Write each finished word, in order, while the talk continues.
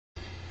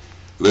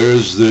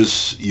There's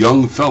this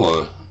young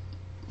fella,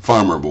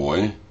 farmer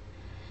boy,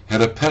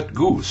 had a pet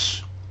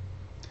goose,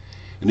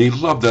 and he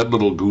loved that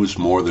little goose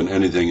more than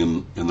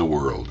anything in the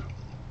world.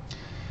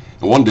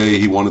 And one day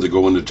he wanted to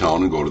go into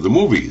town and go to the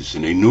movies,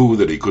 and he knew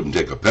that he couldn't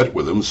take a pet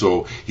with him,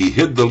 so he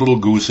hid the little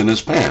goose in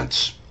his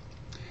pants.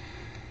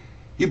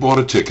 He bought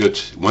a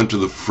ticket, went to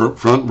the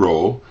front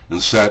row, and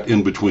sat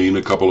in between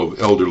a couple of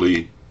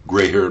elderly,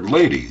 gray-haired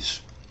ladies.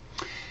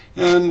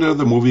 And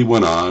the movie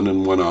went on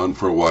and went on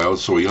for a while,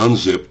 so he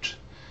unzipped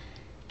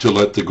to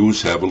let the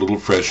goose have a little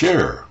fresh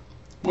air.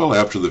 Well,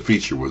 after the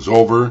feature was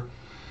over,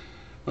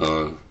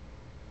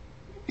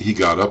 he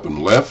got up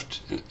and left,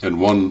 and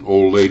one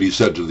old lady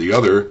said to the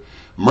other,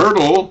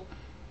 "Myrtle,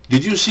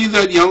 did you see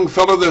that young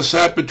fellow that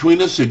sat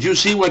between us? Did you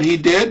see what he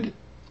did?"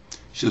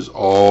 She says,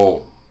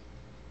 "Oh,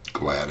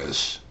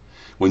 Gladys,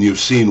 when you've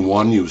seen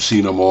one, you've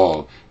seen them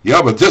all."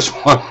 "Yeah, but this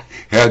one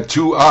had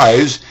two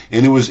eyes,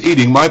 and he was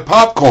eating my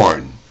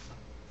popcorn."